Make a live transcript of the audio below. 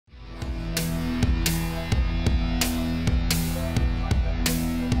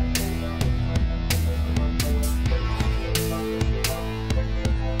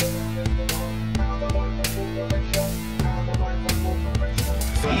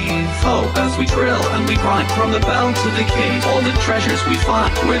foe as we drill and we grind. From the bell to the cave, all the treasures we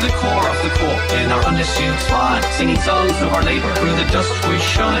find. We're the core of the core in our undisused spine, singing songs of our labor through the dust we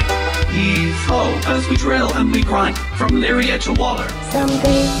shine. Heave-ho as we drill and we grind, from Lyria to Waller.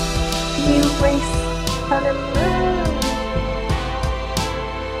 Someday you race on a moon.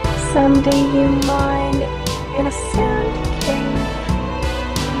 Someday you mine in a sand cave.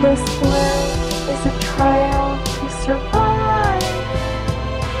 This world is a trial to survive.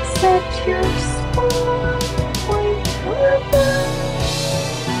 Set your soul free to rebel.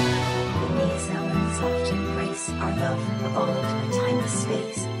 These elements soft embrace our love, a bond, a timeless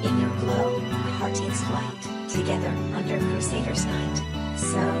space. In your glow, my heart takes flight, together under Crusader's night.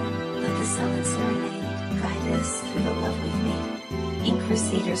 So, let the summon serenade guide us through the love we've made. In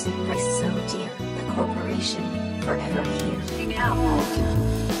Crusader's embrace so dear, the corporation forever here. Reaching out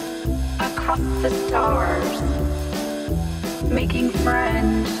across the stars, making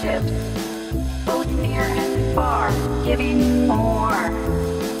friendships both near and far, giving more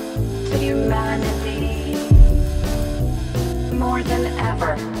to humanity, more than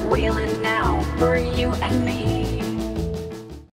ever, wailing now for you and me.